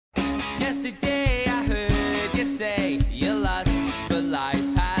Yesterday I heard you say your lust for life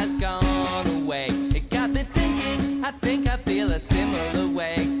has gone away. It got me thinking, I think I feel a similar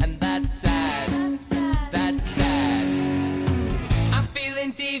way. And that's sad, that's sad. I'm feeling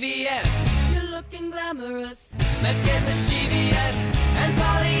devious. You're looking glamorous. Let's get mischievous and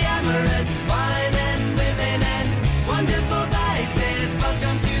polyamorous. Wine and women and wonderful vices.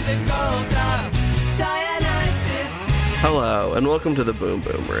 Welcome to the cult of Dionysus. Hello, and welcome to the Boom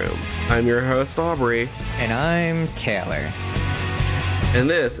Boom Room. I'm your host, Aubrey. And I'm Taylor. And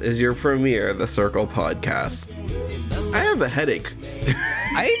this is your premiere, The Circle podcast. I have a headache.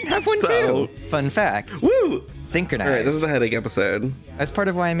 I have one too. Fun fact. Woo! Synchronized. All right, this is the headache episode. That's part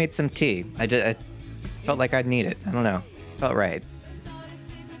of why I made some tea. I felt like I'd need it. I don't know. Felt right.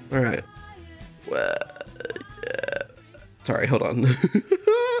 All right. Sorry, hold on.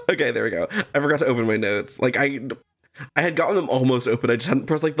 Okay, there we go. I forgot to open my notes. Like, I had gotten them almost open. I just hadn't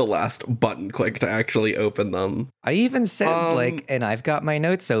pressed, like, the last button click to actually open them. I even said, and I've got my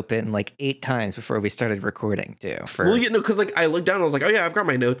notes open, 8 times before we started recording, too. Well, yeah, no, because, I looked down and I was like, oh, yeah, I've got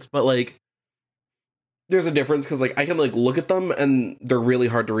my notes. But, there's a difference because, I can, look at them and they're really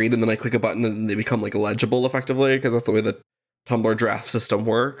hard to read. And then I click a button and they become, legible effectively because that's the way the Tumblr draft system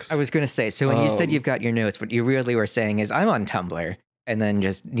works. I was going to say, so when you said you've got your notes, what you really were saying is I'm on Tumblr and then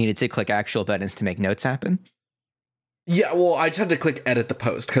just needed to click actual buttons to make notes happen. Yeah, well, I just had to click edit the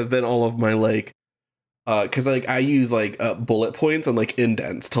post because then all of my because I use bullet points and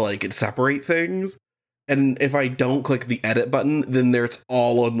indents to separate things. And if I don't click the edit button, then there's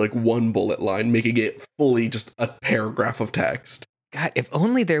all on one bullet line, making it fully just a paragraph of text. God, if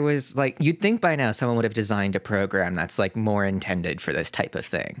only there was you'd think by now someone would have designed a program that's more intended for this type of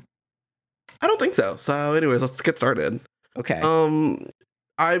thing. I don't think so. So anyways, let's get started. Okay.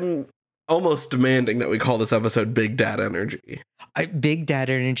 I'm almost demanding that we call this episode Big Dad Energy. Big Dad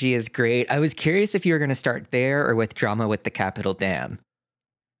Energy is great. I was curious if you were going to start there or with Drama with the Capital Dam.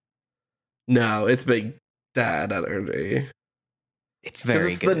 No, it's Big Dad Energy. It's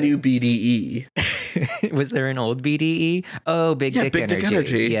very good. It's the new BDE. Was there an old BDE? Oh, Big Dick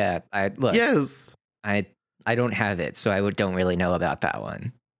Energy. Yeah, Yes. I don't have it, so I don't really know about that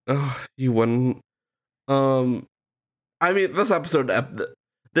one. Oh, you wouldn't. I mean, this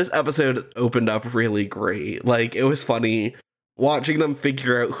episode opened up really great. It was funny watching them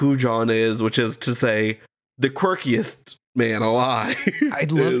figure out who John is, which is to say, the quirkiest man alive. I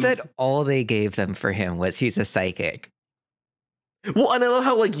love that all they gave them for him was he's a psychic. Well, and I love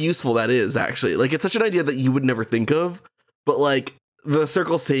how useful that is, actually. It's such an idea that you would never think of, but the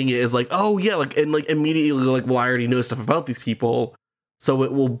circle saying it is oh yeah, and immediately well, I already know stuff about these people, so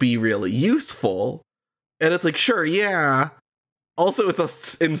it will be really useful. And it's sure, yeah. Also,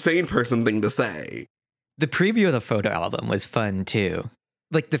 it's an insane person thing to say. The preview of the photo album was fun too.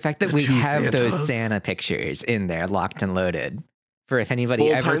 The fact that we have those Santa pictures in there, locked and loaded, for if anybody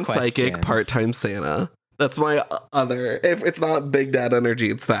ever questions. Full-time psychic, part-time Santa. That's my other. If it's not Big Dad Energy,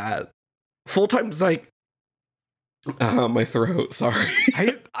 it's that. Full-time psych. My throat. Sorry.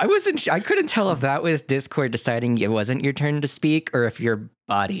 I couldn't tell if that was Discord deciding it wasn't your turn to speak, or if your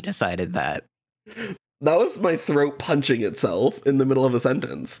body decided that. That was my throat punching itself in the middle of a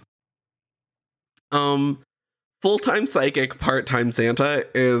sentence. Full-time psychic, part-time Santa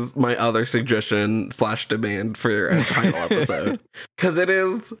is my other suggestion / demand for a final episode. Because it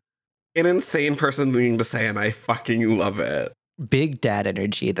is an insane person thing to say, and I fucking love it. Big Dad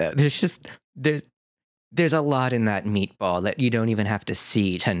Energy, though. There's a lot in that meatball that you don't even have to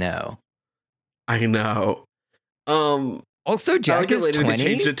see to know. I know. Also, Jack is 20. They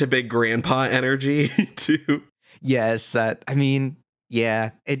changed it to Big Grandpa Energy, too. Yes, yeah.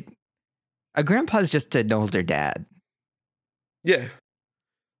 A grandpa's just an older dad. Yeah.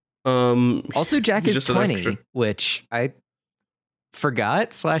 Also, Jack is 20, which I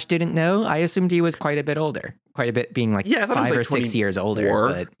forgot / didn't know. I assumed he was quite a bit older. Quite a bit, being 5 or 6 years older.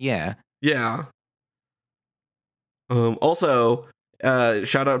 But yeah. Yeah. Also,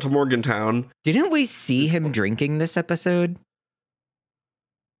 shout out to Morgantown. Didn't we see him drinking this episode?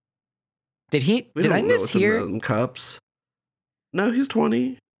 Did I mishear? In cups. No, he's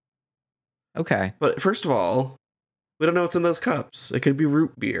 20. Okay. But first of all, we don't know what's in those cups. It could be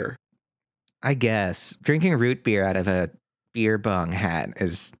root beer. I guess drinking root beer out of a beer bong hat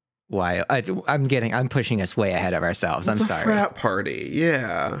is wild. I'm pushing us way ahead of ourselves. I'm sorry. It's a frat party.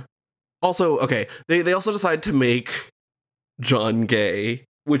 Yeah. Also, okay, they also decided to make John gay,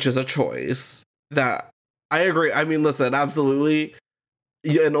 which is a choice that I agree. I mean, listen, absolutely,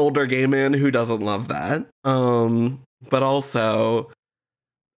 an older gay man who doesn't love that. But also,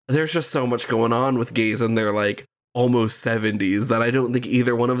 there's just so much going on with gays and their almost 70s that I don't think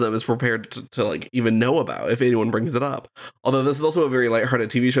either one of them is prepared to like even know about if anyone brings it up. Although this is also a very lighthearted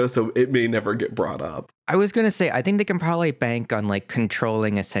TV show, so it may never get brought up. I was going to say, I think they can probably bank on like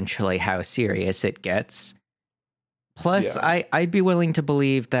controlling essentially how serious it gets. Plus, I'd be willing to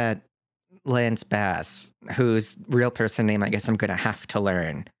believe that Lance Bass, whose real person name I guess I'm going to have to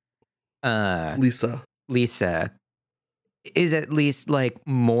learn, Lisa, is at least like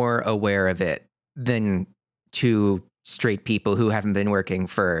more aware of it than two straight people who haven't been working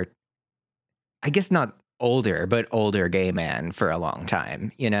for, I guess not older, but older gay man for a long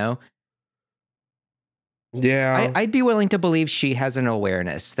time, you know? Yeah. I'd be willing to believe she has an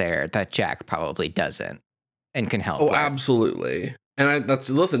awareness there that Jack probably doesn't and can help. Oh, with. Absolutely. And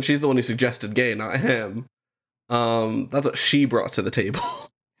listen, she's the one who suggested gay, not him. That's what she brought to the table.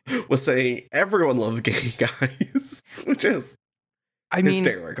 Was saying everyone loves gay guys, which is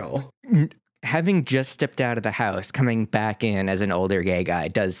hysterical. Having just stepped out of the house, coming back in as an older gay guy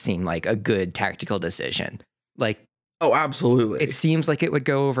does seem like a good tactical decision. Like, oh, absolutely. It seems like it would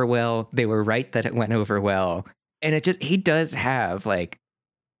go over well. They were right that it went over well. And he does have like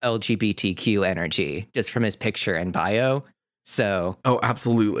LGBTQ energy just from his picture and bio. So, oh,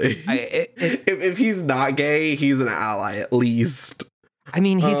 absolutely. If he's not gay, he's an ally at least. I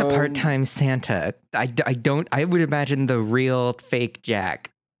mean, he's a part-time Santa. I would imagine the real fake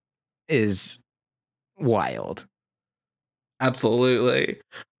Jack is wild. Absolutely.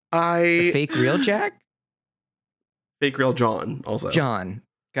 The fake real Jack? Fake real John, also. John.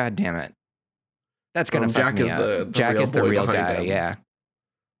 God damn it. That's going to fuck Jack me is up. the Jack real is the boy real behind guy, him. yeah.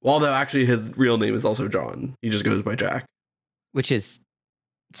 Well, although actually his real name is also John. He just goes by Jack. Which is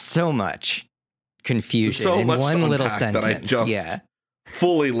so much confusion so in much one little sentence. That I just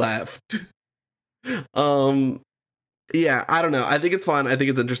fully left. Yeah, I don't know. I think it's fun. I think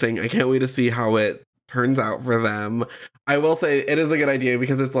it's interesting. I can't wait to see how it turns out for them. I will say it is a good idea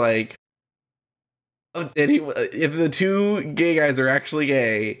because it's like, if the two gay guys are actually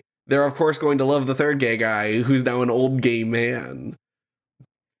gay, they're of course going to love the third gay guy who's now an old gay man.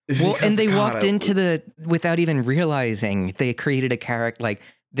 Well, and they walked into without even realizing they created a character, like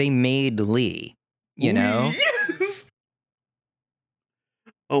they made Lee, you know? Yes.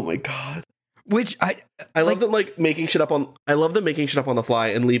 Oh my God. Which I love them making shit up on the fly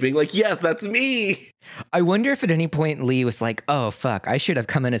and Lee being like, yes, that's me. I wonder if at any point Lee was like, oh fuck, I should have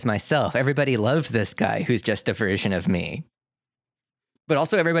come in as myself. Everybody loves this guy who's just a version of me. But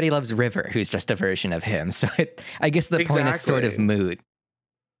also everybody loves River, who's just a version of him. So I guess the point is sort of moot.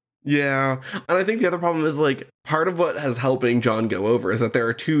 Yeah. And I think the other problem is like part of what has helping John go over is that there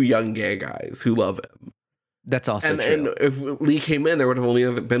are two young gay guys who love him. That's also true. And if Lee came in, there would have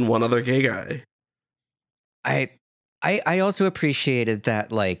only been one other gay guy. I also appreciated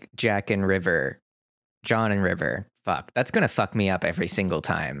that like John and River, fuck, that's going to fuck me up every single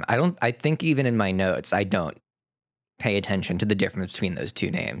time. I think even in my notes, I don't pay attention to the difference between those two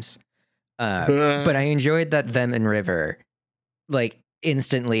names. But I enjoyed that them and River like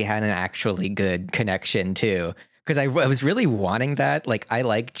instantly had an actually good connection too. Because I was really wanting that. Like, I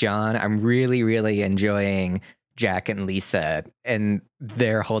like John. I'm really, really enjoying Jack and Lisa and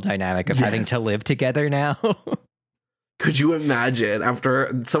their whole dynamic of having to live together now. Could you imagine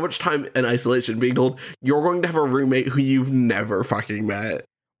after so much time in isolation being told you're going to have a roommate who you've never fucking met?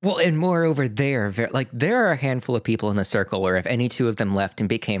 Well, and moreover, there are a handful of people in the circle where if any two of them left and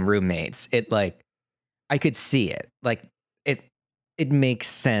became roommates, I could see it. Like, it makes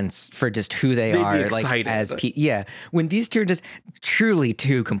sense for just who they are, like as yeah. When these two are just truly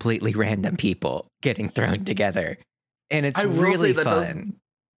two completely random people getting thrown together, and it's really fun.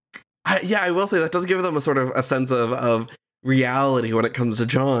 I will say that does give them a sort of a sense of reality when it comes to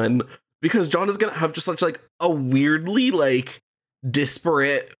John, because John is gonna have just such like a weirdly like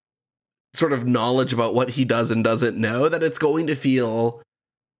disparate sort of knowledge about what he does and doesn't know that it's going to feel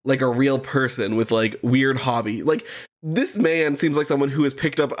like a real person with like weird hobby. Like this man seems like someone who has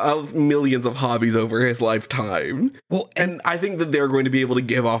picked up millions of hobbies over his lifetime. Well, and I think that they're going to be able to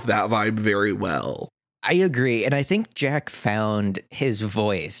give off that vibe very well. I agree. And I think Jack found his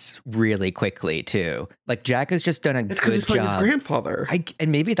voice really quickly too. Like Jack has just done a good job. It's because he's playing his grandfather.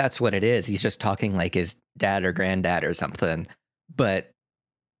 And maybe that's what it is. He's just talking like his dad or granddad or something. But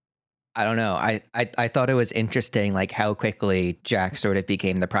I don't know. I thought it was interesting, like how quickly Jack sort of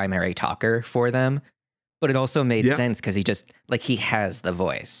became the primary talker for them, but it also made sense because he has the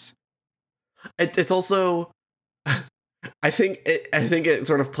voice. It's also, I think it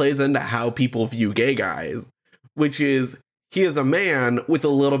sort of plays into how people view gay guys, which is he is a man with a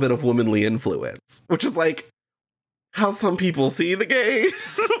little bit of womanly influence, which is like how some people see the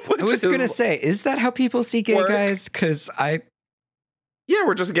gays. I was going to say, is that how people see gay work. guys? Because Yeah,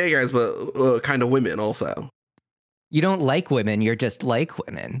 we're just gay guys, but kind of women also. you don't like women, you're just like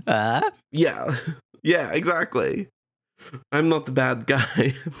women. Yeah. Yeah, exactly. I'm not the bad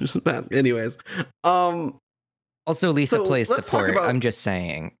guy. I'm just bad. Anyways. Also, Lisa So, plays let's talk support. about- I'm just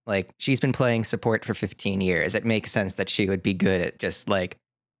saying, like, she's been playing support for 15 years. It makes sense that she would be good at just, like,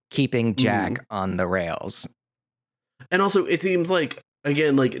 keeping Jack on the rails. And also, it seems like,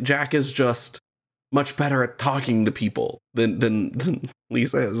 again, like, Jack is just much better at talking to people than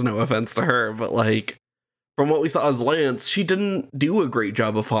Lisa is. No offense to her, but, like, from what we saw as Lance, she didn't do a great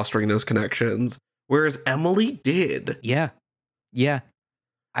job of fostering those connections, whereas Emily did. Yeah. Yeah.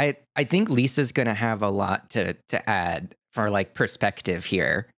 I think Lisa's going to have a lot to add for, like, perspective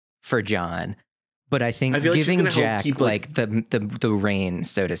here for John. But I think I feel like she's giving gonna help Jack, keep, like, the reins,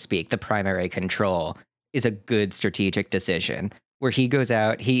 so to speak, the primary control, is a good strategic decision. Where he goes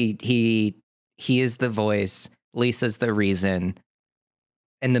out, he is the voice, Lisa's the reason,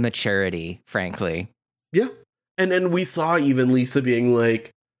 and the maturity, frankly. Yeah. And we saw even Lisa being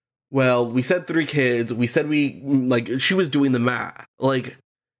like, well, we said 3 kids. We said she was doing the math. Like,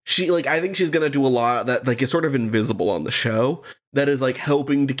 I think she's going to do a lot that, like, is sort of invisible on the show that is, like,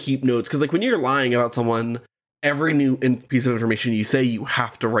 helping to keep notes. Because, like, when you're lying about someone, every new piece of information you say, you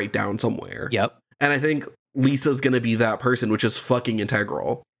have to write down somewhere. Yep. And I think Lisa's going to be that person, which is fucking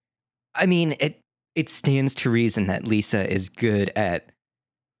integral. I mean, it stands to reason that Lisa is good at,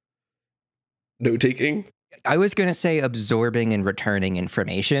 Note taking. I was going to say absorbing and returning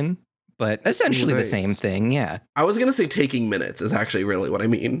information, but essentially Nice. the same thing, yeah. I was going to say taking minutes is actually really what I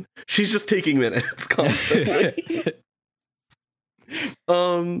mean. She's just taking minutes constantly.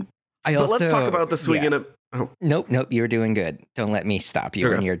 But let's talk about the swing in a... Oh. Nope, you were doing good. Don't let me stop you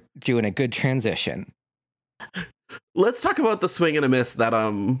when you're doing a good transition. Let's talk about the swing and a miss that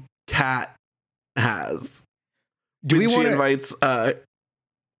Kat has. Do we she want invites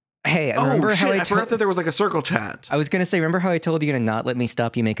Hey, remember how I forgot that there was like a circle chat. I was going to say, remember how I told you to not let me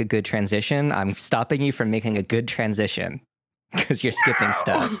stop you make a good transition? I'm stopping you from making a good transition because you're skipping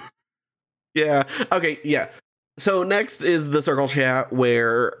stuff. Yeah. Okay, yeah. So next is the circle chat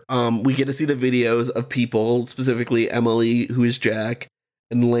where we get to see the videos of people, specifically Emily, who is Jack,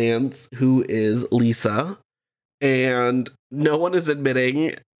 and Lance, who is Lisa. And no one is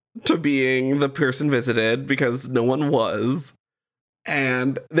admitting to being the person visited because no one was.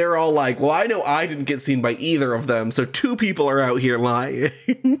 And they're all like, well, I know I didn't get seen by either of them, so 2 people are out here lying.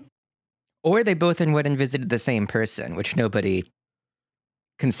 Or they both went and visited the same person, which nobody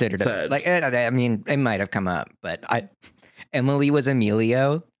considered. Like, I mean, it might have come up, but Emily was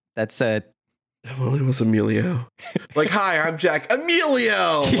Emilio. Emily was Emilio. Like, hi, I'm Jack.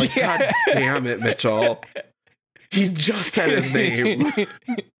 Emilio! Like, Yeah. God damn it, Mitchell. He just said his name.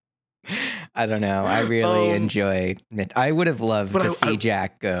 I don't know. I really enjoy. I would have loved to see I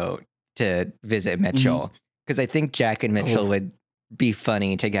Jack go to visit Mitchell because I think Jack and Mitchell would be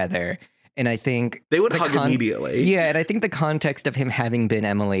funny together. And I think they would hug immediately. Yeah, and I think the context of him having been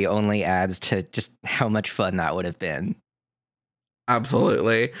Emily only adds to just how much fun that would have been.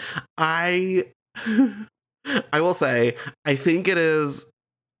 Absolutely. I will say, I think it is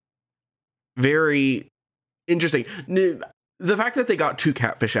very interesting. The fact that they got 2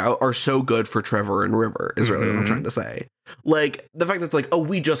 catfish out are so good for Trevor and River is really what I'm trying to say. Like, the fact that it's like, oh,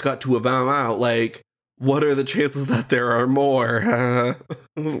 we just got 2 of them out. Like, what are the chances that there are more?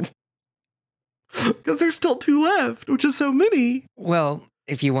 Because there's still 2 left, which is so many. Well,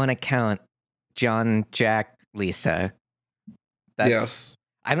 if you want to count John, Jack, Lisa, that's... Yes.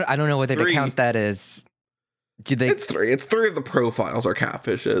 I don't know whether 3. to count that as... It's 3. It's 3 of the profiles are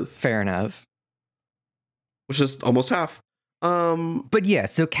catfishes. Fair enough. Which is almost half. But yeah,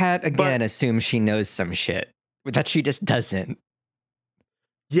 so Kat again assumes she knows some shit that she just doesn't.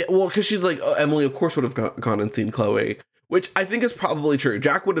 Yeah, well, because she's like, oh, Emily, of course, would have gone and seen Chloe, which I think is probably true.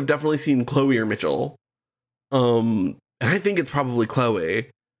 Jack would have definitely seen Chloe or Mitchell. And I think it's probably Chloe.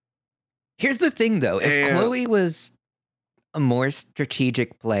 Here's the thing, though. If Chloe was a more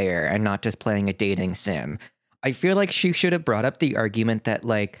strategic player and not just playing a dating sim, I feel like she should have brought up the argument that,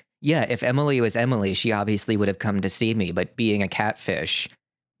 like, yeah, if Emily was Emily, she obviously would have come to see me, but being a catfish,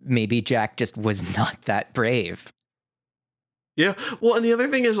 maybe Jack just was not that brave. Yeah, well, and the other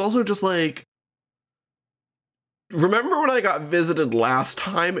thing is also just like, remember when I got visited last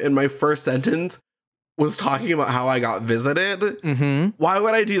time and my first sentence was talking about how I got visited? Mm-hmm. Why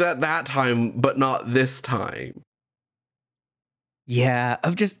would I do that time, but not this time? Yeah,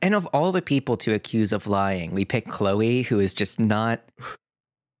 of all the people to accuse of lying, we pick Chloe, who is just not...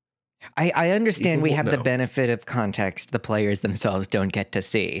 I understand People we won't have the know. benefit of context the players themselves don't get to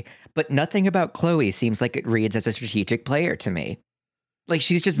see, but nothing about Chloe seems like it reads as a strategic player to me. Like,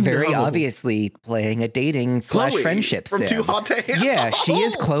 she's just very No. obviously playing a dating / Chloe friendship from sim. Too Hot to Handle. Yeah, she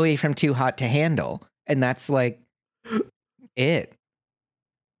is Chloe from Too Hot to Handle. And that's like it.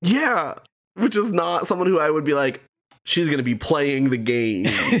 Yeah, which is not someone who I would be like, she's going to be playing the game.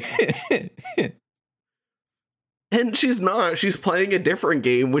 And she's not. She's playing a different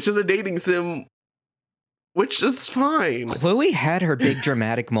game, which is a dating sim, which is fine. Chloe had her big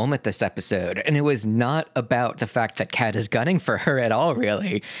dramatic moment this episode, and it was not about the fact that Kat is gunning for her at all,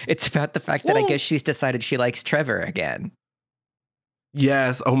 really. It's about the fact that I guess she's decided she likes Trevor again.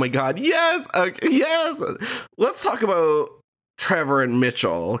 Yes. Oh my God. Yes. Yes. Let's talk about Trevor and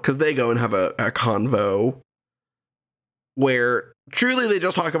Mitchell, because they go and have a convo where truly they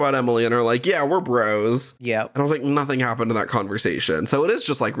just talk about Emily and are like, yeah, we're bros. Yep. And I was like, nothing happened in that conversation. So it is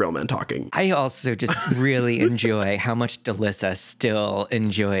just like real men talking. I also just really enjoy how much Delissa still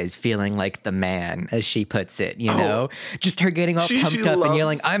enjoys feeling like the man, as she puts it, you know? Just her getting all pumped up and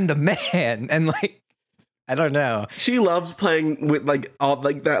yelling, I'm the man. And like, I don't know. She loves playing with like all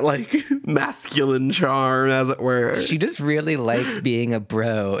like that like masculine charm, as it were. She just really likes being a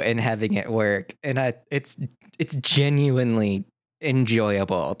bro and having it work. And it's genuinely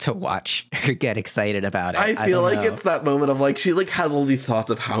enjoyable to watch her get excited about it. I feel like it's that moment of like she like has all these thoughts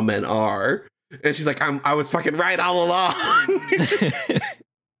of how men are, and she's like, I was fucking right all along.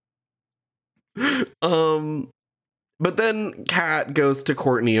 But then Kat goes to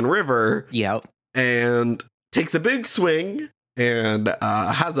Courtney and River. Yep. And takes a big swing and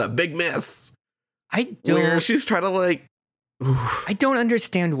has a big miss. Where she's trying to like. Oof. I don't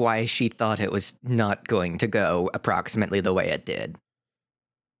understand why she thought it was not going to go approximately the way it did.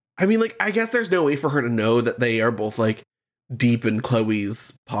 I mean, like, I guess there's no way for her to know that they are both like deep in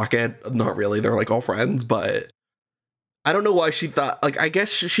Chloe's pocket. Not really. They're like all friends, but I don't know why she thought, like, I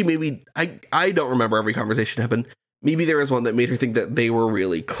guess she maybe, I don't remember every conversation happened. Maybe there was one that made her think that they were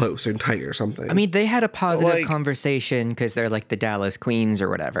really close and tight or something. I mean, they had a positive conversation because they're like the Dallas Queens or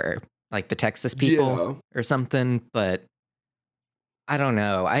whatever, like the Texas people or something. But I don't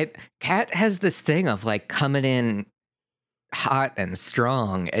know. Kat has this thing of like coming in hot and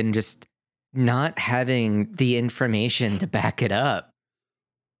strong and just not having the information to back it up.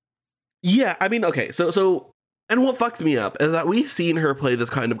 Yeah, I mean, okay, so, and what fucks me up is that we've seen her play this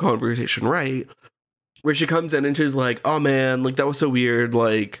kind of conversation, right? Where she comes in and she's like, oh man, like that was so weird.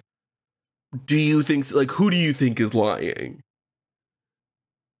 Like, do you think, like, who do you think is lying?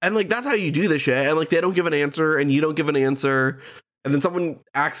 And like, that's how you do this shit. And like, they don't give an answer and you don't give an answer. And then someone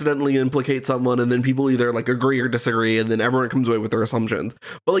accidentally implicates someone and then people either like agree or disagree. And then everyone comes away with their assumptions.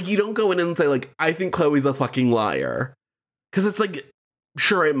 But like, you don't go in and say like, I think Chloe's a fucking liar. Cause it's like,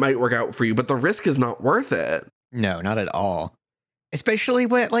 sure, it might work out for you, but the risk is not worth it. No, not at all. Especially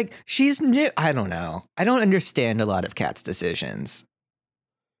when, like, she's new. I don't know. I don't understand a lot of Kat's decisions.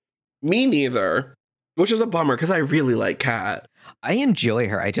 Me neither. Which is a bummer, because I really like Kat. I enjoy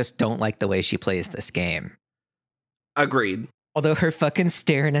her. I just don't like the way she plays this game. Agreed. Although her fucking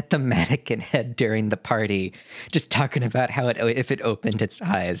staring at the mannequin head during the party, just talking about how if it opened its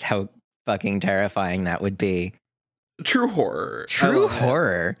eyes, how fucking terrifying that would be. True horror. True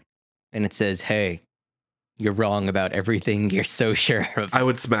horror. And it says, hey, you're wrong about everything you're so sure of. I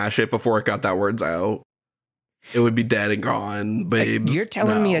would smash it before it got that words out. It would be dead and gone, babes. You're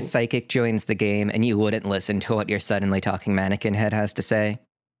telling me a psychic joins the game and you wouldn't listen to what your suddenly talking mannequin head has to say?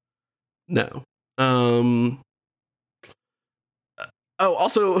 No. Oh,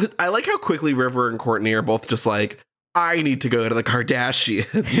 also, I like how quickly River and Courtney are both just like, I need to go to the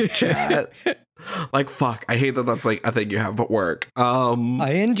Kardashians chat. Like, fuck, I hate that that's like a thing you have at work.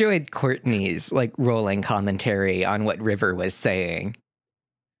 I enjoyed Courtney's like rolling commentary on what River was saying.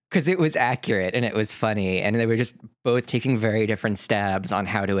 Because it was accurate and it was funny. And they were just both taking very different stabs on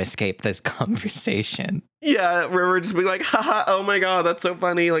how to escape this conversation. Yeah, River just being like, haha, oh my God, that's so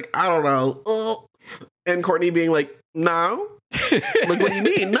funny. Like, I don't know. Ugh. And Courtney being like, no? Like, what do you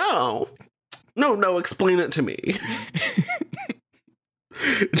mean? No. No, explain it to me.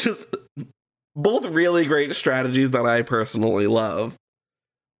 Just both really great strategies that I personally love.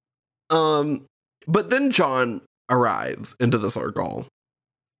 But then John arrives into the circle.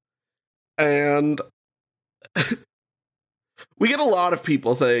 And we get a lot of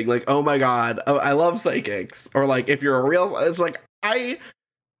people saying like, oh my God, I love psychics. Or like, if you're a real, it's like, I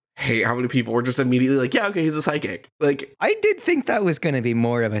hate how many people were just immediately like, yeah, okay, he's a psychic. Like, I did think that was going to be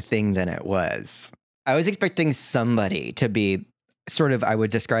more of a thing than it was. I was expecting somebody to be sort of, I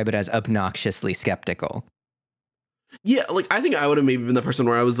would describe it as obnoxiously skeptical. Yeah, like, I think I would have maybe been the person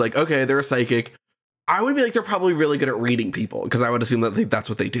where I was like, okay, they're a psychic. I would be like, they're probably really good at reading people, because I would assume that that's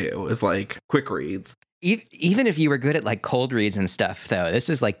what they do, is like quick reads. Even if you were good at like cold reads and stuff, though, this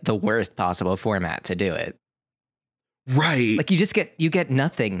is like the worst possible format to do it. Right. Like you get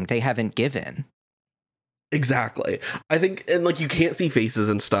nothing they haven't given. Exactly. I think, and like, you can't see faces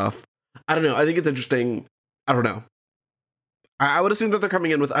and stuff. I don't know. I think it's interesting. I don't know. I would assume that they're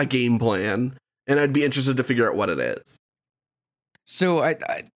coming in with a game plan, and I'd be interested to figure out what it is. So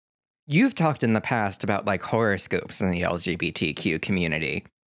you've talked in the past about like horoscopes in the LGBTQ community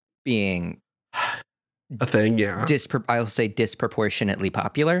being A thing, yeah. I'll say disproportionately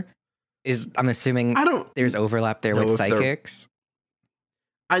popular. I'm assuming there's overlap there with psychics.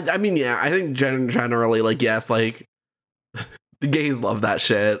 I mean, yeah, I think generally, like, yes, like, the gays love that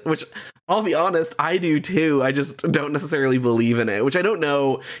shit, which, I'll be honest, I do too. I just don't necessarily believe in it, which I don't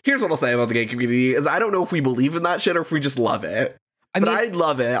know. Here's what I'll say about the gay community, is I don't know if we believe in that shit or if we just love it. But I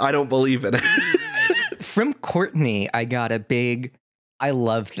love it. I don't believe in it. From Courtney, I got a big, I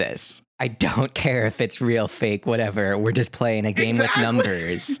love this. I don't care if it's real, fake, whatever. We're just playing a game with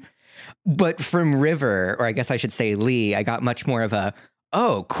numbers. But from River, or I guess I should say Lee, I got much more of a,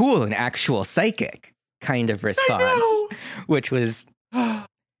 oh, cool, an actual psychic kind of response, which was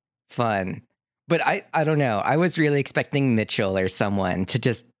fun. But I don't know. I was really expecting Mitchell or someone to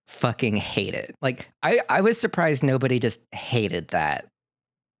just fucking hate it. Like, I was surprised nobody just hated that.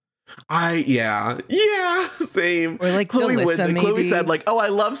 Yeah, same. Or like Chloe Delissa, Chloe said, like, oh, I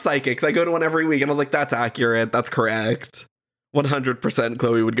love psychics. I go to one every week. And I was like, that's accurate. That's correct. 100%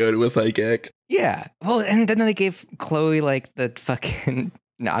 Chloe would go to a psychic. Yeah. Well, and then they gave Chloe like the fucking...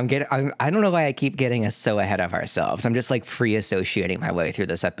 No, I don't know why I keep getting us so ahead of ourselves. I'm just like free associating my way through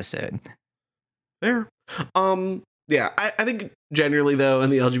this episode. Fair. Yeah, I think generally though in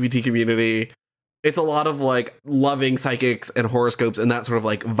the LGBT community, it's a lot of like loving psychics and horoscopes and that sort of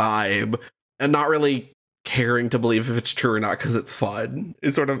like vibe, and not really caring to believe if it's true or not because it's fun.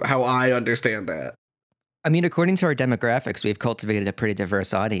 Is sort of how I understand it. I mean, according to our demographics, we've cultivated a pretty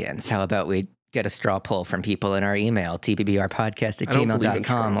diverse audience. How about we get a straw poll from people in our email,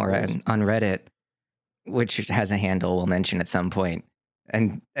 tbbrpodcast@gmail.com, or on Reddit, which has a handle we'll mention at some point,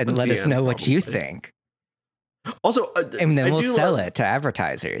 and let us know what you think. Also, and then we'll sell it to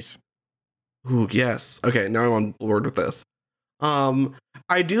advertisers. Ooh, yes. Okay, now I'm on board with this.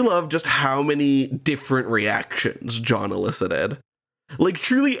 I do love just how many different reactions John elicited. Like,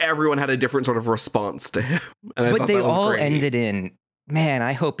 truly everyone had a different sort of response to him. And but they all ended in, man,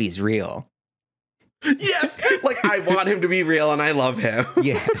 I hope he's real. Yes! Like, I want him to be real and I love him.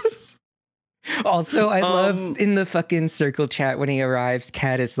 Yes. Also, I love in the fucking circle chat when he arrives,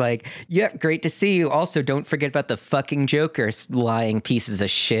 Kat is like, yep, great to see you. Also, don't forget about the fucking Joker, lying pieces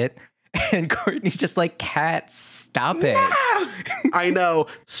of shit. And Courtney's just like, Kat, stop it. I know.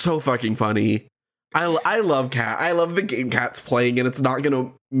 So fucking funny. I love Kat. I love the game Kat's playing, and it's not going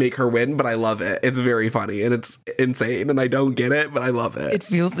to make her win, but I love it. It's very funny, and it's insane, and I don't get it, but I love it. It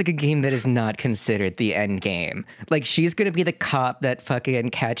feels like a game that is not considered the end game. Like, she's going to be the cop that fucking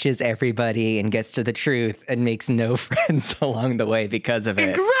catches everybody and gets to the truth and makes no friends along the way because of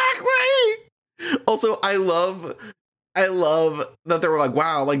it. Exactly! Also, I love that they were like,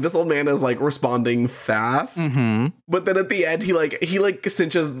 wow, like this old man is like responding fast. Mm-hmm. But then at the end, he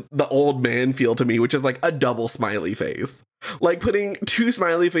cinches the old man feel to me, which is like a double smiley face. Like putting two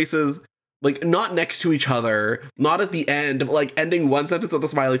smiley faces, like not next to each other, not at the end, but like ending one sentence with a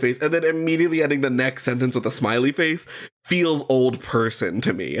smiley face and then immediately ending the next sentence with a smiley face feels old person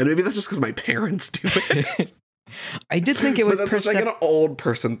to me. And maybe that's just because my parents do it. I did think it was that's like an old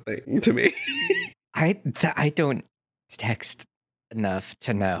person thing to me. I don't text enough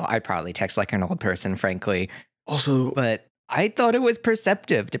to know. I probably text like an old person, frankly. Also, but I thought it was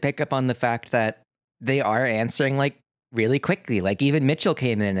perceptive to pick up on the fact that they are answering like really quickly. Like even Mitchell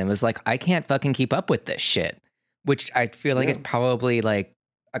came in and was like, I can't fucking keep up with this shit, which I feel like is probably like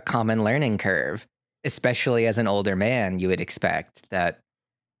a common learning curve, especially as an older man. You would expect that.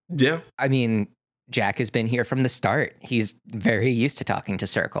 Yeah. I mean, Jack has been here from the start. He's very used to talking to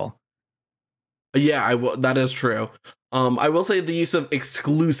Circle. Yeah, that is true. I will say the use of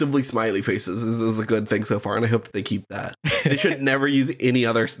exclusively smiley faces is a good thing so far, and I hope that they keep that. They should never use any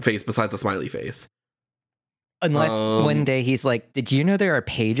other face besides a smiley face. Unless one day he's like, did you know there are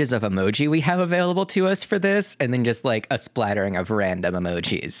pages of emoji we have available to us for this? And then just like a splattering of random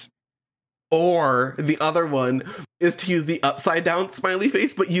emojis. Or the other one is to use the upside down smiley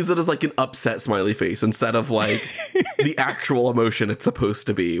face, but use it as like an upset smiley face instead of like the actual emotion it's supposed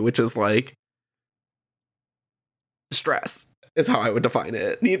to be, which is like stress is how I would define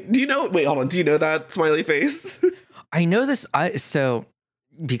it. Do you know? Wait, hold on. Do you know that smiley face? I know this. So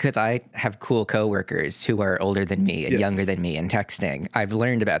because I have cool coworkers who are older than me and Yes. younger than me in texting, I've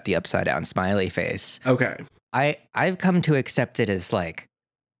learned about the upside down smiley face. Okay. I've come to accept it as like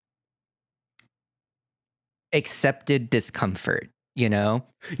accepted discomfort, you know?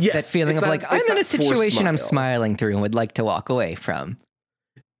 Yes. That feeling it's of that- like, I'm it's in a that forced situation I'm smile. smiling through and would like to walk away from.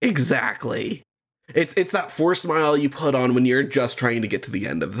 Exactly. It's that forced smile you put on when you're just trying to get to the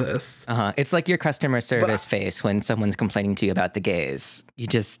end of this. It's like your customer service face when someone's complaining to you about the gays. You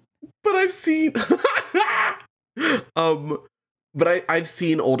just, But I've seen I've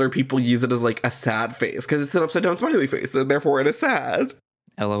seen older people use it as like a sad face because it's an upside down smiley face, and therefore it is sad.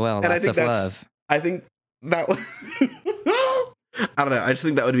 LOL, And I lots think of that's love. I think that was I don't know. I just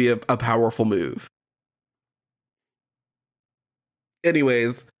think that would be a powerful move.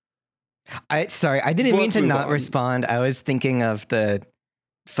 Anyways, I didn't mean let's to move not on. respond. I was thinking of the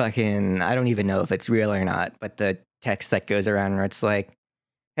fucking, I don't even know if it's real or not, but the text that goes around where it's like,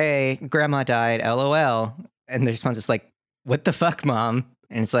 hey, grandma died, LOL. And the response is like, what the fuck, mom?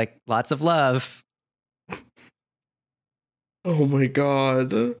 And it's like, lots of love. oh my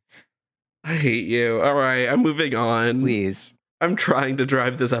god. I hate you. All right, I'm moving on. Please. I'm trying to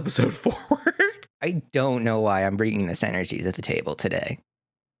drive this episode forward. I don't know why I'm bringing this energy to the table today.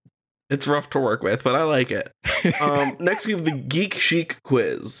 It's rough to work with, but I like it. Next we have the Geek Chic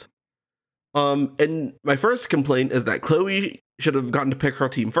quiz. And my first complaint is that Chloe should have gotten to pick her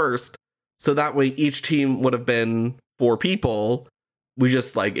team first, so that way each team would have been 4 people. We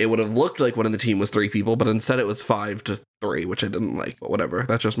just like it would have looked like one of the team was 3 people, but instead it was 5 to 3, which I didn't like. But whatever,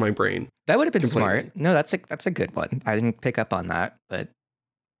 that's just my brain. That would have been Complaining. smart. No, that's a good one. I didn't pick up on that, but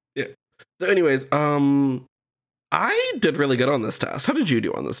So, anyways, I did really good on this test. How did you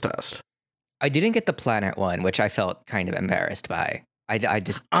do on this test? I didn't get the planet one, which I felt kind of embarrassed by. I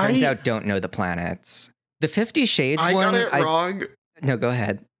just turns out don't know the planets. The 50 Shades I one. got it wrong. No, go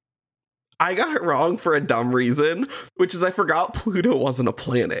ahead. I got it wrong for a dumb reason, which is I forgot Pluto wasn't a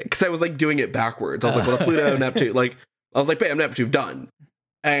planet because I was like doing it backwards. I was like, well, Pluto, Neptune, like I was like, bam, Neptune, done.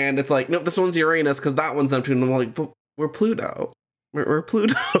 And it's like, nope, this one's Uranus because that one's Neptune. And I'm like, but we're Pluto. We're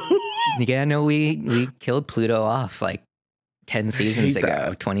Pluto. Yeah, no, we killed Pluto off like 10 seasons hate ago,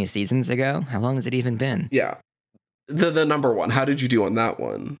 that. 20 seasons ago. How long has it even been? Yeah. The number one. How did you do on that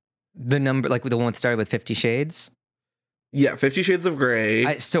one? The number, like the one that started with 50 Shades? Yeah, 50 Shades of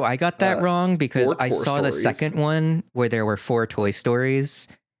Grey. So I got that wrong because 4 I Toy saw the Stories. second one where there were 4 Toy Stories.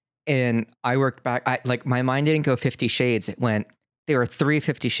 And I worked back, like my mind didn't go 50 Shades. It went, there were 3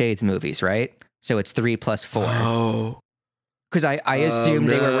 50 Shades movies, right? So it's 3 plus 4. Oh. Because I assumed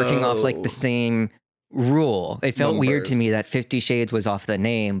they were working off like no. the same rule. It felt weird to Numbers. me that 50 Shades was off the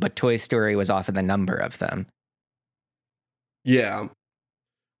name, but Toy Story was off of the number of them. Yeah.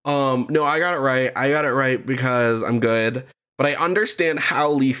 No, I got it right. I got it right because I'm good. But I understand how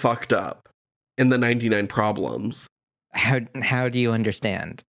Lee fucked up in the 99 problems. How do you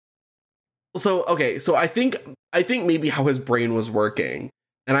understand? So, okay, so I think maybe how his brain was working,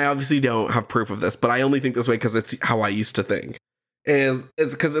 and I obviously don't have proof of this, but I only think this way because it's how I used to think. It's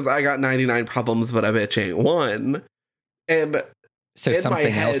because I got 99 problems, but I bitch ain't one. And So in my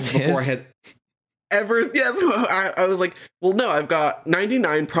something head, else before I is? had ever, yeah, so I was like, well, no, I've got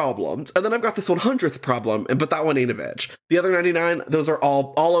 99 problems, and then I've got this 100th problem, but that one ain't a bitch. The other 99, those are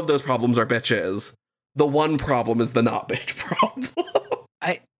all of those problems are bitches. The one problem is the not bitch problem.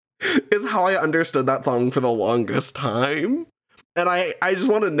 Is how I understood that song for the longest time. And I just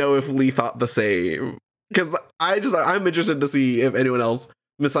want to know if Lee thought the same. Because I'm interested to see if anyone else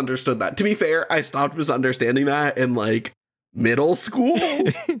misunderstood that. To be fair, I stopped misunderstanding that in like middle school.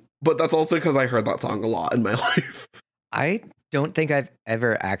 But that's also because I heard that song a lot in my life. I don't think I've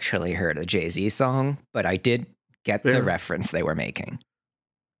ever actually heard a Jay-Z song, but I did get Yeah. the reference they were making.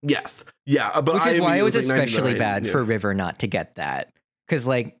 Yes. Yeah. But Which is why it was immediately like especially 99, bad yeah. for River not to get that. Because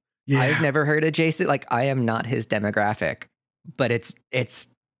like, Yeah. I've never heard of Jay-Z. Like, I am not his demographic, but it's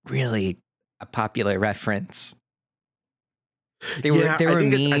really a popular reference. There Yeah, were I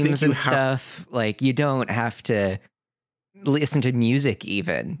think memes you and have- stuff. Like, you don't have to listen to music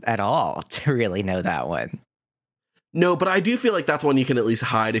even at all to really know that one. No, but I do feel like that's one you can at least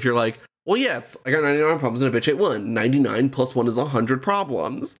hide if you're like, well, yeah, I got 99 problems and a bitch ate one. 99 plus 1 is 100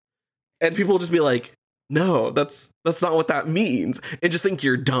 problems. And people will just be like, no, that's not what that means. And just think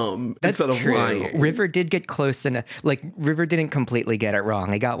you're dumb That's instead of true. lying. River did get close enough. Like, River didn't completely get it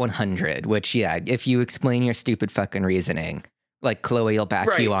wrong. He got 100, which, yeah, if you explain your stupid fucking reasoning, like, Chloe will back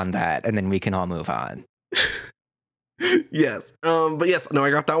you Right. on that, and then we can all move on. Yes. But yes, no, I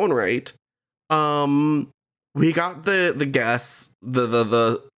got that one right. We got the guess,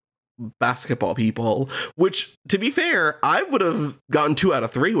 the basketball people, which, to be fair, I would have gotten 2 out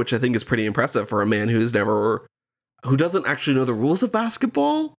of 3, which I think is pretty impressive for a man who doesn't actually know the rules of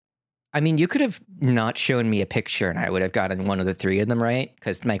basketball. I mean, you could have not shown me a picture and I would have gotten one of the 3 of them right,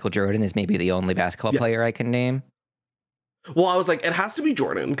 because Michael Jordan is maybe the only basketball player I can name. Well, I was like, it has to be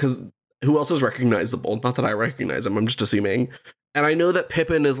Jordan, because who else is recognizable? Not that I recognize him, I'm just assuming. And I know that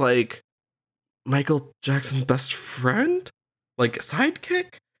Pippen is like Michael Jackson's best friend? Like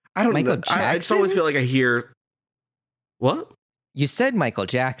sidekick? I don't know. I just always feel like I hear... What? You said Michael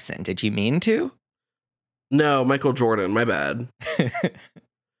Jackson. Did you mean to? No, Michael Jordan. My bad.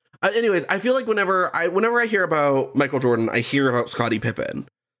 Anyways, I feel like whenever I hear about Michael Jordan, I hear about Scottie Pippen.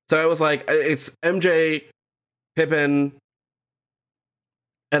 So I was like, it's MJ, Pippen,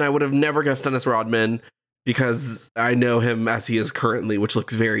 and I would have never guessed Dennis Rodman because I know him as he is currently, which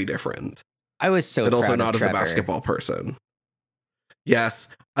looks very different. I was so and proud also of not as Trevor. a basketball person. Yes,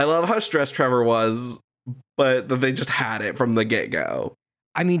 I love how stressed Trevor was, but that they just had it from the get-go.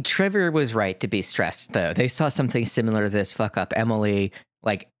 I mean, Trevor was right to be stressed, though. They saw something similar to this fuck up Emily.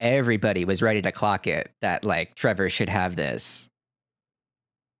 Like, everybody was ready to clock it that, like, Trevor should have this.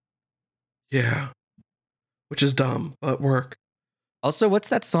 Yeah. Which is dumb, but work. Also, what's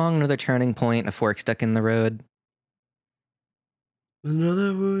that song, Another Turning Point, A Fork Stuck in the Road?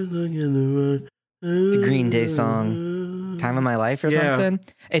 Another fork stuck in the road. It's a Green Day song. Time of My Life or something?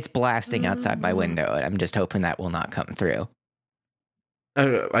 It's blasting outside my window, and I'm just hoping that will not come through. I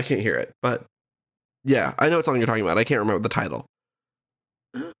don't know, I can't hear it, but yeah, I know what song you're talking about. I can't remember the title.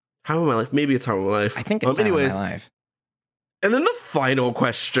 Time of My Life. Maybe it's Time of My Life. I think it's Time of My Life. And then the final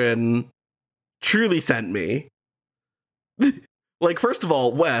question truly sent me. Like, first of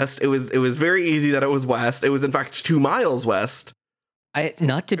all, west. It was very easy that it was west. It was, in fact, 2 miles west.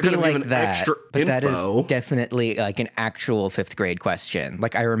 Not to be like that, but that info. is definitely like an actual 5th grade question.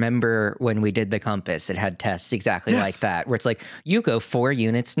 Like, I remember when we did the compass, it had tests exactly like that, where it's like, you go 4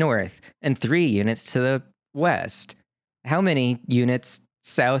 units north and 3 units to the west. How many units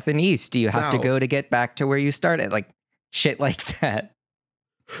south and east do you have to go to get back to where you started? Like, shit like that.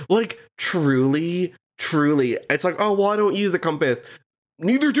 Like, truly. It's like, oh, well, I don't use a compass.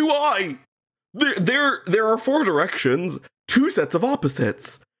 Neither do I. There are 4 directions. 2 sets of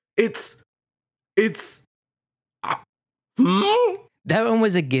opposites. It's That one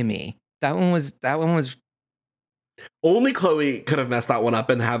was a gimme. That one was only Chloe could have messed that one up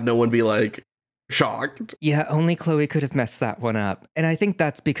and have no one be like shocked. Yeah, only Chloe could have messed that one up. And I think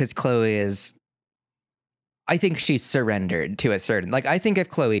that's because I think she's surrendered to a certain, like, I think if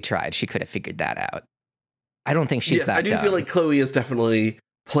Chloe tried, she could have figured that out. I don't think she's that I do dumb. feel like Chloe is definitely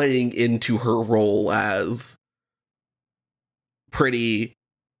playing into her role as pretty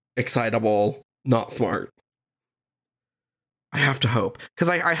excitable, not smart. I have to hope. Because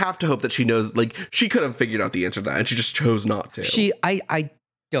I have to hope that she knows, like, she could have figured out the answer to that, and she just chose not to. I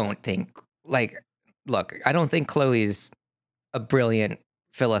don't think, like, look, I don't think Chloe's a brilliant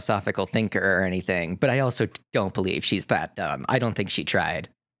philosophical thinker or anything, but I also don't believe she's that dumb. I don't think she tried.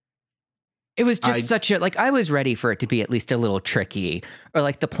 It was just such a, like, I was ready for it to be at least a little tricky, or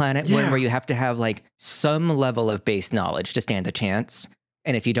like the planet one where you have to have like some level of base knowledge to stand a chance.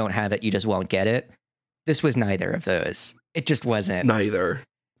 And if you don't have it, you just won't get it. This was neither of those. It just wasn't. Neither.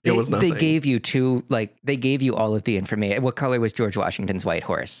 It was nothing. They gave you they gave you all of the information. What color was George Washington's white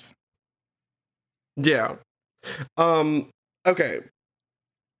horse? Yeah. Okay.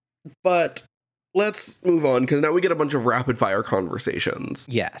 But let's move on, because now we get a bunch of rapid fire conversations.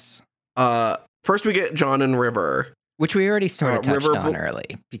 Yes. First we get John and River, which we already sort of touched on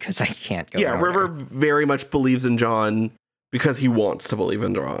early, because I can't go. Yeah, River very much believes in John because he wants to believe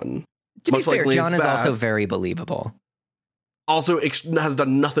in John. To be fair, John is also very believable. Also, has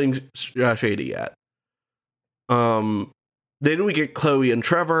done nothing shady yet. Then we get Chloe and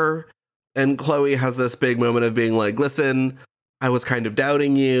Trevor, and Chloe has this big moment of being like, "Listen, I was kind of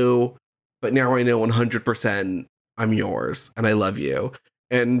doubting you, but now I know 100% I'm yours and I love you."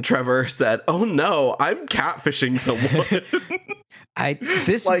 And Trevor said, "Oh no, I'm catfishing someone."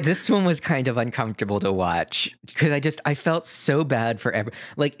 This one was kind of uncomfortable to watch, because I felt so bad for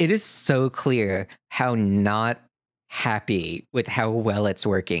like, it is so clear how not happy with how well it's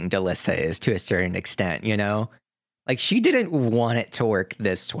working Delissa is to a certain extent, you know? Like, she didn't want it to work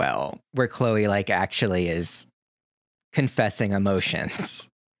this well, where Chloe like actually is confessing emotions.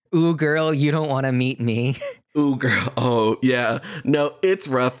 Ooh, girl, you don't want to meet me. Ooh, girl. Oh, yeah. No, it's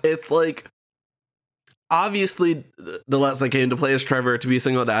rough. It's like, obviously, Delessa came to play as Trevor to be a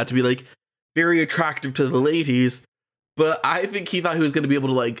single dad, to be like very attractive to the ladies. But I think he thought he was going to be able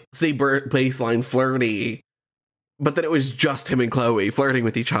to like stay baseline flirty but then it was just him and Chloe flirting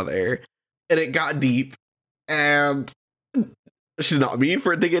with each other. And it got deep. And she's not mean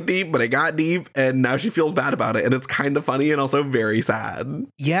for it to get deep, but it got deep. And now she feels bad about it. And it's kind of funny and also very sad.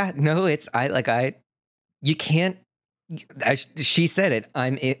 Yeah, no, you can't, she said it.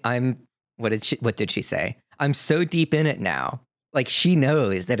 What did she say? I'm so deep in it now. Like, she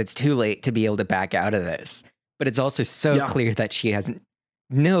knows that it's too late to be able to back out of this. But it's also so clear that she has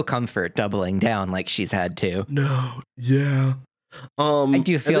no comfort doubling down like she's had to. No. Yeah. I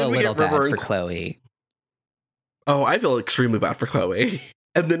do feel a little bad for Chloe. Oh, I feel extremely bad for Chloe.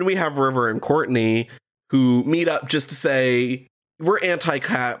 And then we have River and Courtney who meet up just to say, we're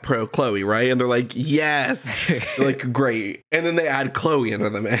anti-cat, pro Chloe, right? And they're like, yes. They're like, great. And then they add Chloe into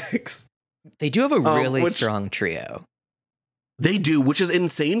the mix. They do have a really strong trio. They do, which is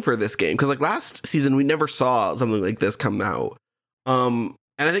insane for this game. Because like last season, we never saw something like this come out. And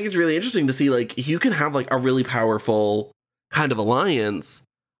I think it's really interesting to see, like, you can have like a really powerful kind of alliance,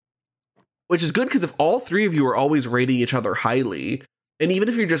 which is good because if all three of you are always rating each other highly, and even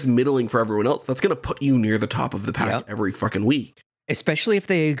if you're just middling for everyone else, that's going to put you near the top of the pack every fucking week. Especially if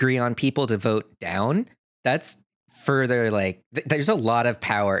they agree on people to vote down, that's further, like, there's a lot of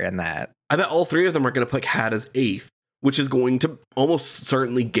power in that. I bet all three of them are going to put Cat as 8th, which is going to almost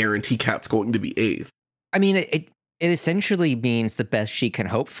certainly guarantee Cat's going to be 8th. I mean, it essentially means the best she can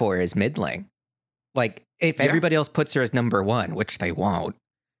hope for is middling. Like, if everybody else puts her as number 1, which they won't,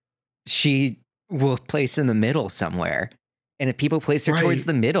 she will place in the middle somewhere. And if people place her towards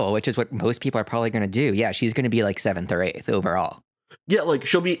the middle, which is what most people are probably going to do, she's going to be like 7th or 8th overall. Yeah, like,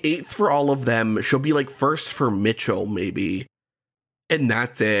 she'll be 8th for all of them. She'll be like 1st for Mitchell, maybe. And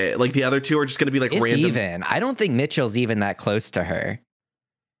that's it. Like, the other two are just going to be like if random. Even. I don't think Mitchell's even that close to her.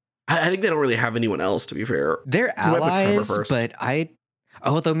 I think they don't really have anyone else, to be fair. They're allies, but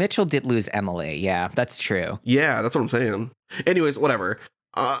although Mitchell did lose Emily. Yeah, that's true. Yeah, that's what I'm saying. Anyways, whatever.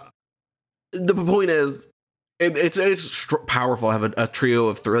 The point is, it's powerful to have a trio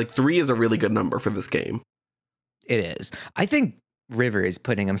of 3. Like, 3 is a really good number for this game. It is. I think River is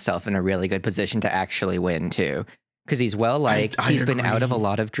putting himself in a really good position to actually win, too. Because he's well-liked. He's been out of a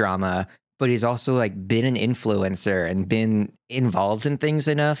lot of drama, but he's also like been an influencer and been involved in things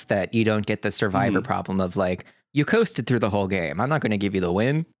enough that you don't get the survivor problem of like, you coasted through the whole game. I'm not going to give you the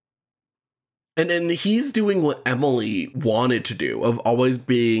win. And then he's doing what Emily wanted to do, of always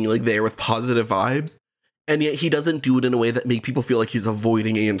being like there with positive vibes. And yet he doesn't do it in a way that make people feel like he's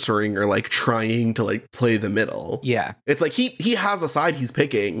avoiding answering or like trying to like play the middle. Yeah. It's like he has a side he's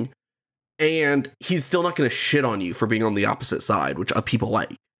picking, and he's still not going to shit on you for being on the opposite side, which people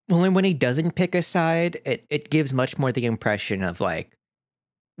like. Well, and when he doesn't pick a side, it gives much more the impression of like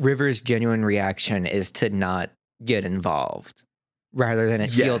River's genuine reaction is to not get involved, rather than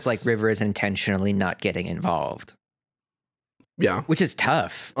it feels like River is intentionally not getting involved. Yeah. Which is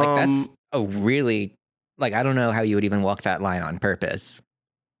tough. Like, that's a really, like, I don't know how you would even walk that line on purpose.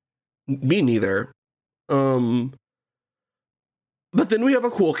 Me neither. But then we have a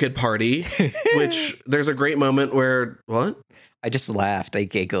cool kid party, which there's a great moment where, what? I just laughed. I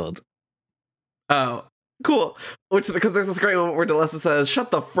giggled. Oh, cool. Because there's this great moment where Delessa says, shut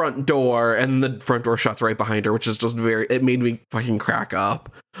the front door, and the front door shuts right behind her, which is just it made me fucking crack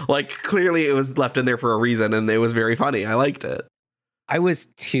up. Like, clearly it was left in there for a reason, and it was very funny. I liked it. I was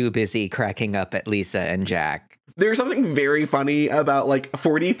too busy cracking up at Lisa and Jack. There's something very funny about, like, a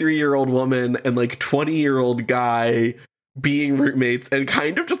 43-year-old woman and, like, 20-year-old guy being roommates and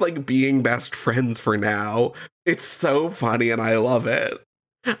kind of just like being best friends for now. It's so funny and I love it.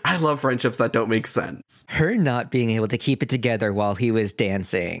 I love friendships that don't make sense. Her not being able to keep it together while he was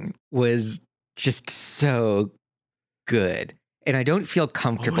dancing was just so good. And I don't feel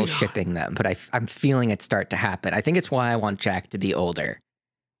comfortable shipping them, but I'm feeling it start to happen. I think it's why I want Jack to be older.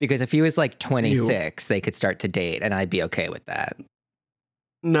 Because if he was like 26, they could start to date and I'd be okay with that.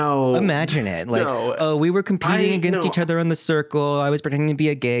 No. Imagine it. Like, oh, we were competing against each other in the circle. I was pretending to be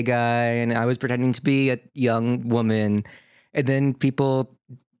a gay guy and I was pretending to be a young woman. And then people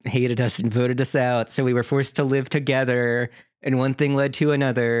hated us and voted us out. So we were forced to live together. And one thing led to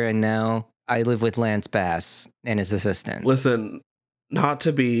another. And now I live with Lance Bass and his assistant. Listen, not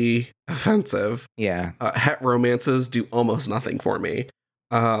to be offensive. Yeah. Het romances do almost nothing for me.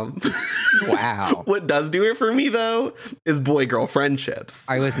 Wow. What does do it for me, though, is boy-girl friendships.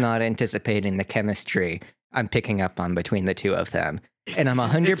 I was not anticipating the chemistry I'm picking up on between the two of them. And I'm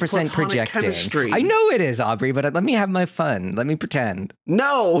 100% projecting. Chemistry. I know it is, Aubrey, but let me have my fun. Let me pretend.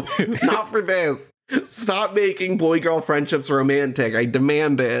 No, not for this. Stop making boy-girl friendships romantic. I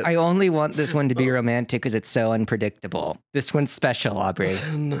demand it. I only want this one to be romantic because it's so unpredictable. This one's special, Aubrey.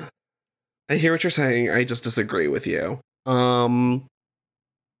 Listen, I hear what you're saying. I just disagree with you.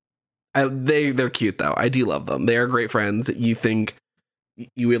 They're cute though. I do love them. They are great friends. You think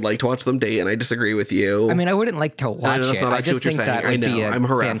you would like to watch them date, and I disagree with you. I mean, I wouldn't like to watch it. Not I just think that would be a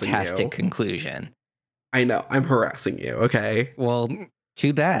fantastic you. conclusion. I know. I'm harassing you. Okay. Well,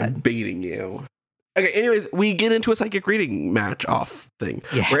 too bad. I'm baiting you. Okay. Anyways, we get into a psychic reading match off thing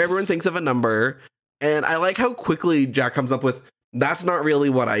where everyone thinks of a number, and I like how quickly Jack comes up with, that's not really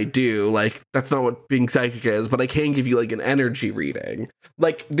what I do. Like, that's not what being psychic is, but I can give you like an energy reading.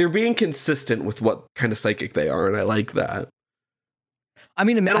 Like, they're being consistent with what kind of psychic they are, and I like that. I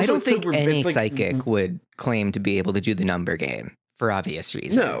mean, I don't think any psychic would claim to be able to do the number game for obvious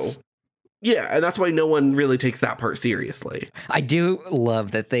reasons. No. Yeah, and that's why no one really takes that part seriously. I do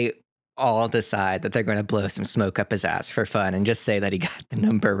love that they all decide that they're going to blow some smoke up his ass for fun and just say that he got the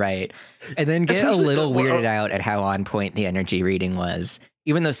number right. And then get a little weirded out at how on point the energy reading was,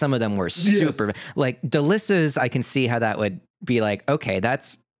 even though some of them were super... Yes. Like, Delissa's, I can see how that would be like, okay,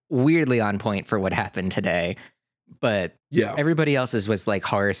 that's weirdly on point for what happened today. But yeah, everybody else's was like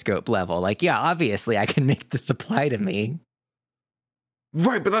horoscope level. Like, yeah, obviously I can make this apply to me.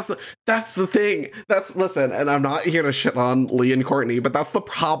 Right, but that's the thing. Listen, and I'm not here to shit on Lee and Courtney, but that's the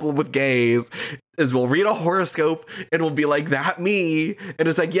problem with gays, is we'll read a horoscope and we'll be like, that me. And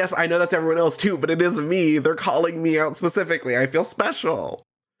it's like, yes, I know that's everyone else too, but it is me. They're calling me out specifically. I feel special.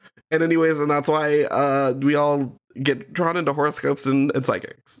 And anyways, and that's why we all get drawn into horoscopes and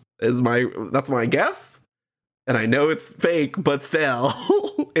psychics. That's my guess. And I know it's fake, but still,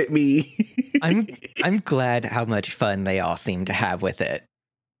 me. I'm glad how much fun they all seem to have with it.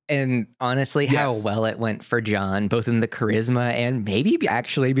 And honestly, how well it went for John, both in the charisma and maybe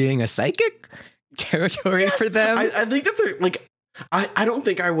actually being a psychic territory for them. I think that they're like, I don't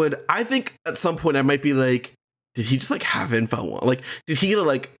think I would. I think at some point I might be like, did he just like have info on? Like, did he gonna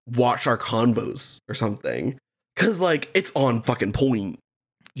like watch our convos or something? Because like, it's on fucking point.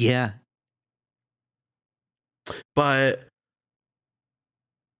 Yeah. But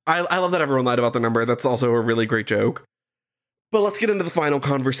I love that everyone lied about the number. That's also a really great joke. But let's get into the final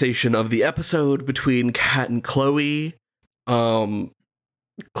conversation of the episode between Kat and Chloe. Chloe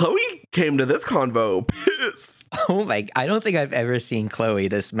came to this convo pissed. Oh my, I don't think I've ever seen Chloe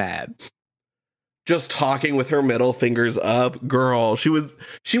this mad. Just talking with her middle fingers up. Girl, she was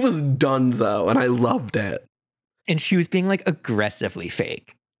donezo, and I loved it. And she was being like aggressively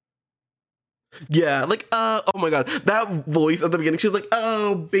fake. Yeah, like, oh my god, that voice at the beginning, she was like,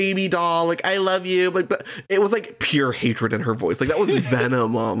 oh, baby doll, like, I love you, like, but it was like pure hatred in her voice, like, that was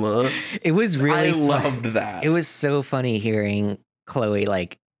venom, mama. It was really loved that. It was so funny hearing Chloe,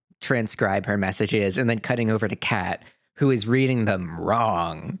 like, transcribe her messages and then cutting over to Kat, who is reading them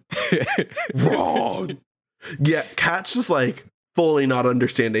wrong. Wrong. Yeah, Kat's just, like, fully not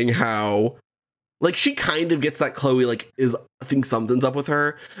understanding how... Like, she kind of gets that Chloe, like, thinks something's up with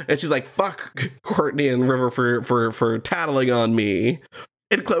her. And she's like, fuck Courtney and River for tattling on me.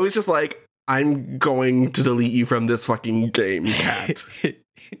 And Chloe's just like, I'm going to delete you from this fucking game, Kat.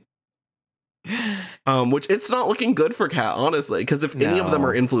 Which it's not looking good for Kat, honestly. Because if any of them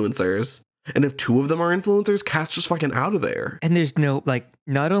are influencers, and if two of them are influencers, Kat's just fucking out of there. And there's no, like,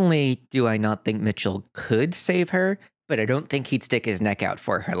 not only do I not think Mitchell could save her, but I don't think he'd stick his neck out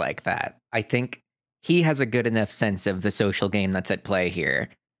for her like that. I think he has a good enough sense of the social game that's at play here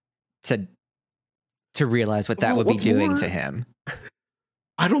to realize what that would be doing to him.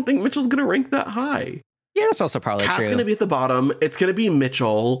 I don't think Mitchell's going to rank that high. Yeah, that's also probably true. Kat's going to be at the bottom. It's going to be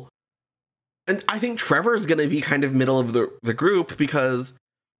Mitchell. And I think Trevor's going to be kind of middle of the group because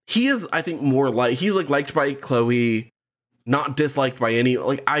he is, I think, more like, he's like liked by Chloe, not disliked by any,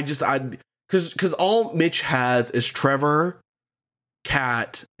 like, because all Mitch has is Trevor,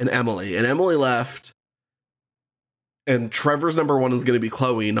 Kat, and Emily left, and Trevor's number one is going to be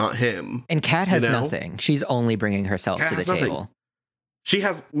Chloe, not him. And Kat has nothing. She's only bringing herself to the table. She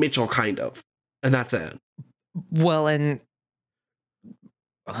has Mitchell, kind of, and that's it. Well, and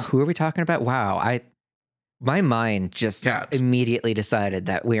who are we talking about? Wow, my mind just immediately decided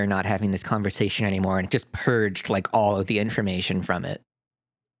that we are not having this conversation anymore, and it just purged like all of the information from it.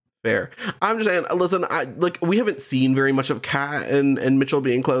 Fair. I'm just saying, listen, we haven't seen very much of Kat and Mitchell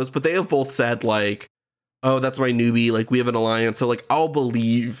being close, but they have both said, like, oh, that's my newbie, like, we have an alliance, so, like, I'll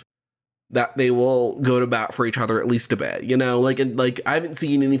believe that they will go to bat for each other at least a bit, you know? Like, and, like, I haven't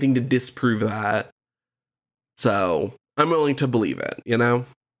seen anything to disprove that, so I'm willing to believe it, you know?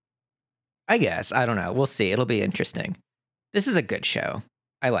 I guess. I don't know. We'll see. It'll be interesting. This is a good show.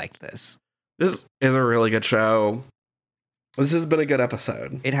 I like this. This is a really good show. This has been a good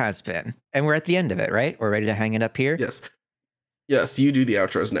episode. It has been. And we're at the end of it, right? We're ready to hang it up here? Yes. Yes, you do the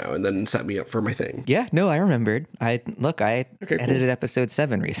outros now and then set me up for my thing. Yeah, no, I remembered. I Okay, cool. edited episode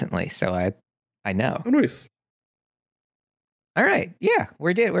 7 recently, so I know. Oh, nice. All right. Yeah,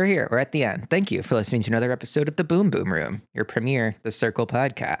 we're here. We're at the end. Thank you for listening to another episode of the Boom Boom Room, your premier The Circle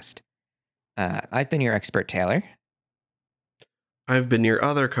podcast. I've been your expert, Taylor. I've been your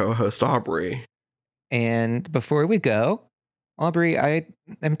other co-host, Aubrey. And before we go, Aubrey, I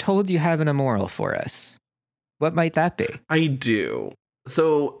am told you have an immoral for us. What might that be? I do.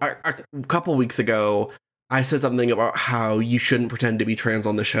 So a couple weeks ago, I said something about how you shouldn't pretend to be trans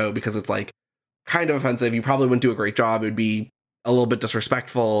on the show because it's like kind of offensive. You probably wouldn't do a great job. It would be a little bit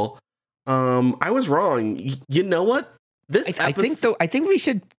disrespectful. I was wrong. You know what? I think we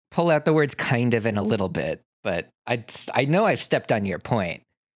should pull out the words "kind of" in a little bit. But I know I've stepped on your point.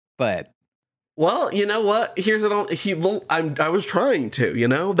 But well, you know what? Here's what I was trying to. You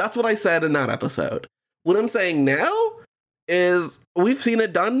know, that's what I said in that episode. What I'm saying now is we've seen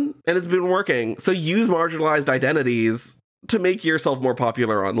it done and it's been working. So use marginalized identities to make yourself more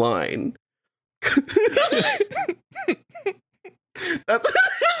popular online.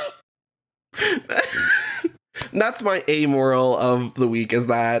 That's my amoral of the week, is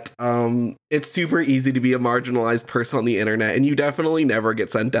that it's super easy to be a marginalized person on the internet, and you definitely never get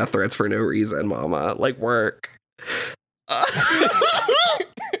sent death threats for no reason, mama. Like, work.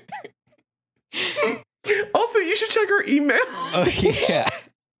 Also, you should check our email. Oh, yeah.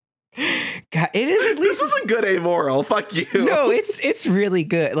 God, it is at least... This is a good amoral. Fuck you. No, it's really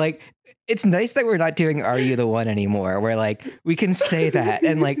good. Like, it's nice that we're not doing Are You the One anymore, where, like, we can say that,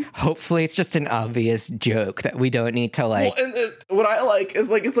 and, like, hopefully it's just an obvious joke that we don't need to, like... Well, and what I like is,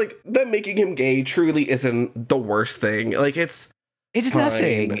 like, it's like them making him gay truly isn't the worst thing. Like, it's fine.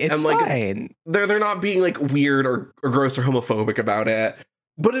 Nothing. It's and, like, fine. They're not being, like, weird or gross or homophobic about it.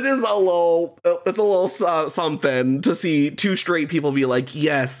 But it's a little something to see two straight people be like,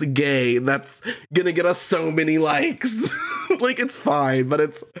 yes, gay. That's gonna get us so many likes. Like, it's fine, but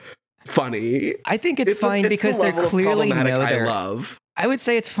it's funny. I think it's fine because they clearly know their... I would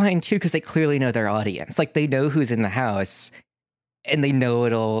say it's fine, too, because they clearly know their audience. Like, they know who's in the house, and they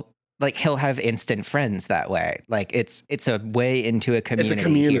know he'll have instant friends that way. Like, it's a way into a community. It's a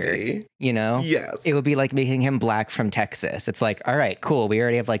community. Here, you know? Yes. It would be like making him black from Texas. It's like, all right, cool. We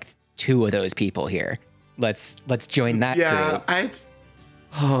already have like 2 of those people here. Let's join that group.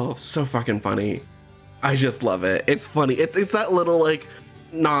 Oh, so fucking funny. I just love it. It's funny. It's that little, like,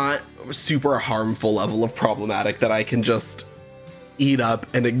 not super harmful level of problematic that I can just eat up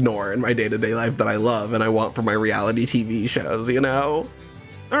and ignore in my day-to-day life that I love and I want for my reality TV shows, you know?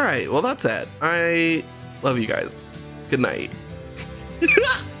 All right, well, that's it. I love you guys. Good night.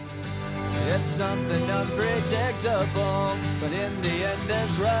 It's something unpredictable, but in the end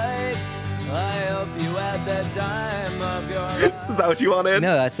it's right. I hope you had the time of your life. Is that what you wanted?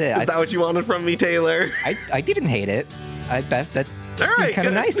 No, that's it. Is that what you wanted from me, Taylor? I didn't hate it. I bet that seemed kind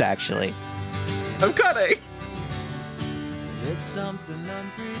of nice, actually. I'm cutting. It's something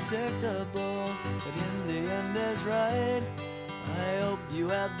unpredictable, but in the end is right. I hope you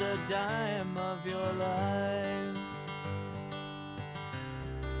had the time of your life.